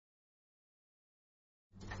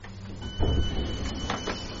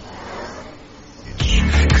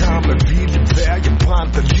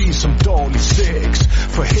brændte ligesom dårlig sex.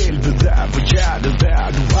 For helvede er, hvor hjertet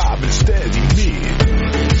er, du har vel stadig mit.